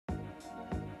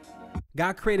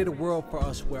God created a world for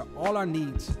us where all our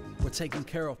needs were taken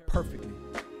care of perfectly.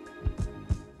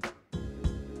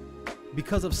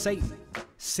 Because of Satan,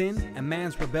 sin, and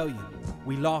man's rebellion,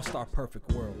 we lost our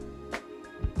perfect world.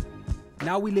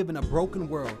 Now we live in a broken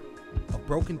world of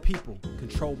broken people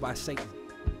controlled by Satan.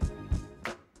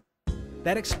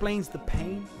 That explains the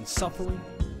pain and suffering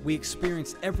we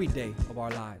experience every day of our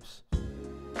lives.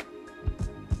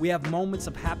 We have moments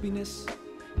of happiness,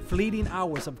 fleeting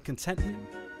hours of contentment.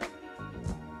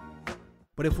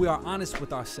 But if we are honest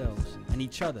with ourselves and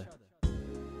each other,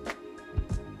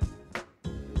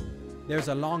 there's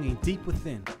a longing deep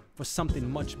within for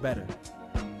something much better,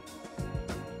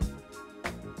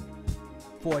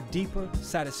 for a deeper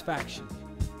satisfaction,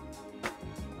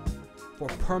 for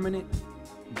permanent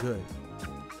good.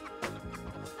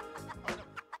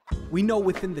 We know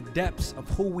within the depths of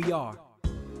who we are,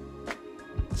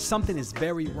 something is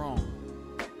very wrong.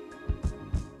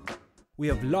 We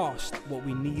have lost what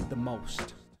we need the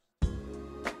most.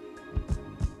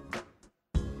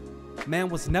 Man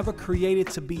was never created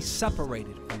to be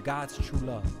separated from God's true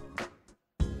love.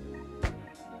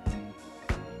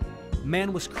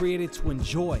 Man was created to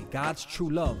enjoy God's true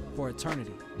love for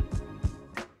eternity.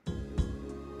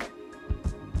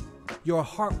 Your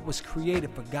heart was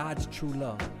created for God's true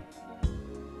love.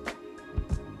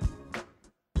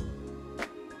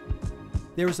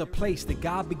 There is a place that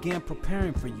God began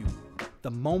preparing for you the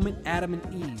moment Adam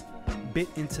and Eve bit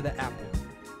into the apple.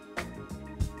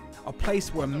 A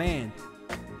place where man,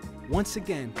 once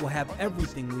again, will have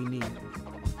everything we need.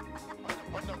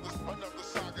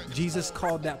 Jesus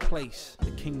called that place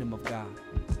the kingdom of God.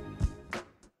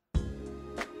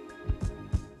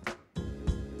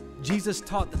 Jesus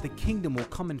taught that the kingdom will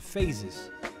come in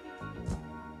phases.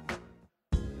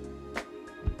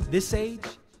 This age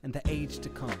and the age to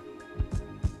come.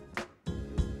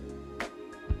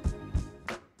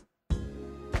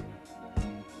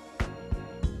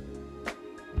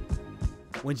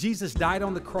 When Jesus died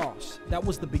on the cross, that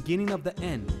was the beginning of the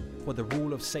end for the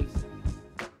rule of Satan.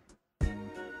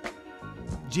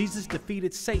 Jesus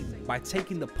defeated Satan by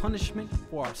taking the punishment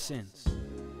for our sins.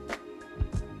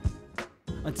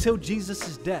 Until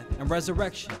Jesus' death and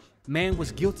resurrection, man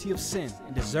was guilty of sin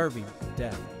and deserving of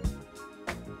death.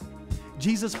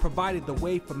 Jesus provided the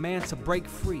way for man to break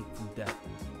free from death.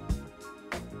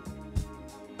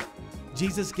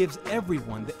 Jesus gives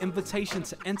everyone the invitation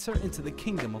to enter into the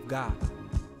kingdom of God.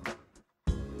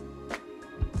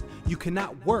 You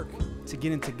cannot work to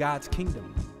get into God's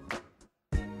kingdom.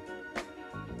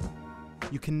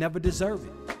 You can never deserve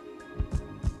it.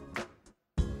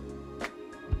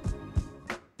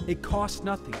 It costs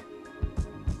nothing.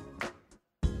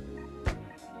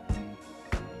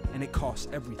 And it costs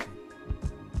everything.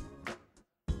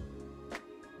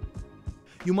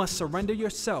 You must surrender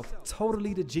yourself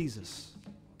totally to Jesus.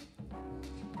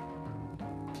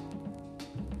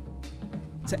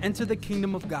 To enter the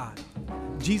kingdom of God,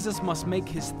 Jesus must make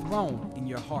his throne in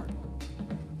your heart.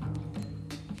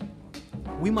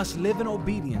 We must live in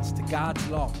obedience to God's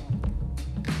law,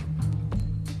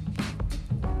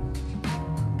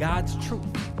 God's truth,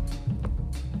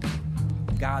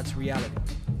 God's reality.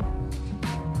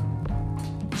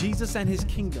 Jesus and his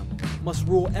kingdom must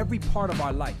rule every part of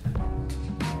our life.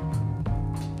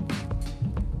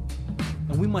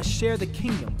 And we must share the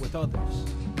kingdom with others.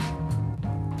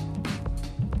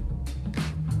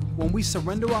 When we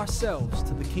surrender ourselves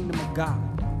to the kingdom of God,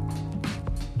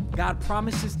 God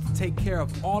promises to take care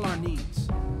of all our needs.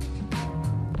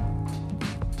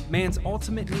 Man's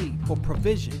ultimate need for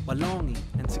provision, belonging,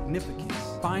 and significance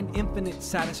find infinite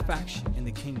satisfaction in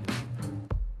the kingdom.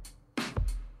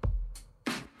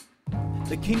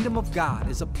 The kingdom of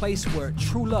God is a place where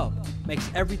true love makes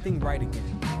everything right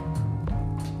again.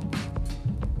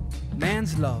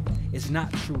 Man's love is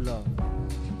not true love.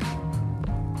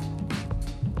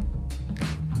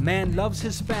 Man loves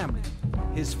his family,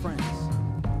 his friends,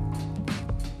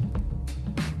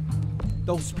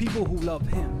 those people who love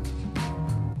him.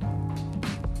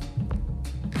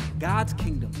 God's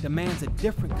kingdom demands a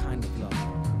different kind of love.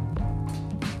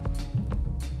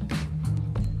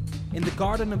 In the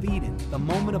Garden of Eden, the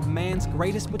moment of man's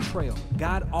greatest betrayal,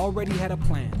 God already had a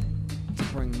plan to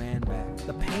bring man back.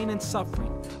 The pain and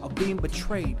suffering of being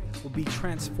betrayed will be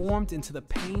transformed into the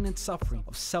pain and suffering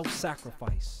of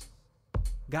self-sacrifice.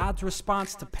 God's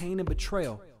response to pain and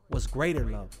betrayal was greater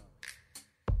love.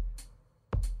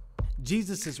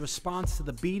 Jesus' response to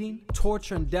the beating,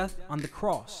 torture, and death on the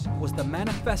cross was the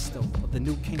manifesto of the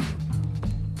new kingdom.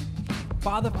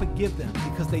 Father, forgive them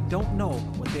because they don't know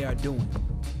what they are doing.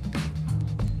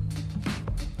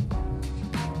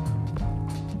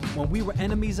 When we were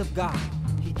enemies of God,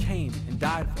 he came and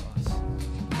died for us.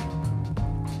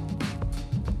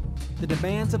 The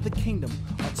demands of the kingdom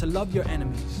are to love your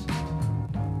enemies,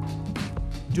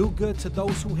 do good to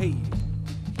those who hate you,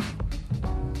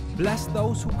 bless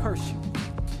those who curse you,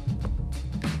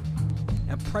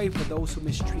 and pray for those who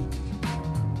mistreat you.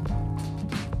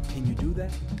 Can you do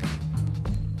that?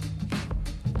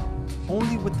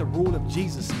 Only with the rule of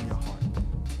Jesus in your heart.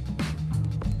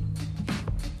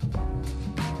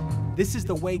 This is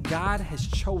the way God has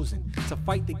chosen to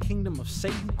fight the kingdom of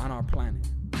Satan on our planet.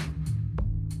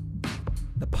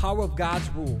 The power of God's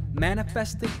rule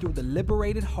manifested through the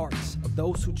liberated hearts of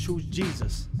those who choose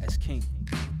Jesus as king.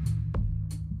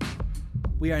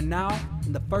 We are now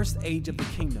in the first age of the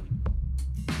kingdom.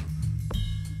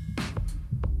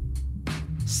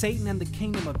 Satan and the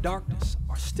kingdom of darkness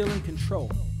are still in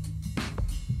control,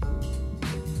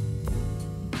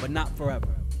 but not forever.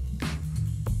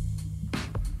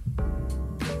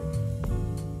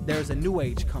 There is a new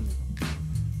age coming.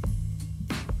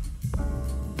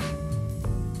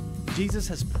 Jesus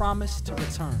has promised to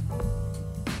return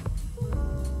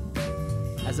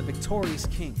as a victorious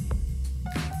king.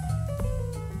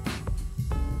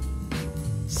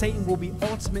 Satan will be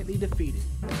ultimately defeated.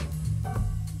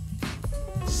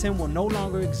 Sin will no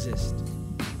longer exist.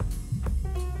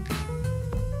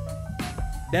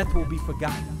 Death will be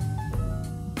forgotten.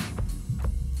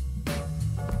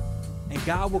 And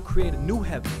God will create a new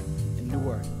heaven and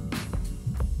new earth.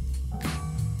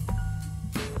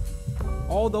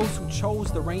 All those who chose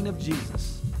the reign of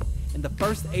Jesus in the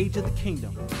first age of the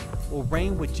kingdom will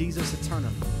reign with Jesus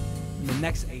eternally in the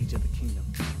next age of the kingdom.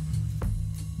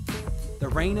 The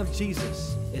reign of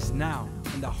Jesus is now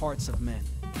in the hearts of men.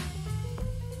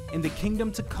 In the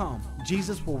kingdom to come,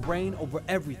 Jesus will reign over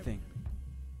everything.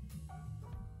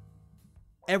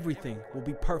 Everything will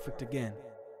be perfect again.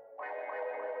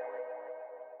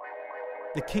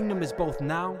 The kingdom is both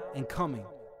now and coming.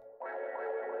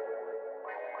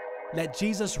 Let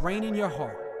Jesus reign in your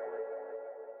heart.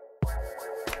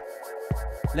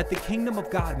 Let the kingdom of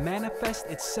God manifest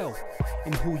itself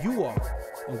in who you are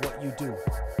and what you do.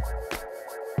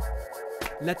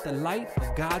 Let the light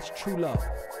of God's true love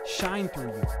shine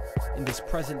through you in this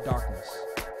present darkness.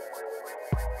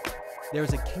 There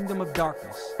is a kingdom of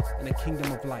darkness and a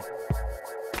kingdom of light.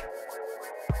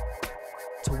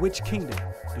 To which kingdom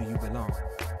do you belong?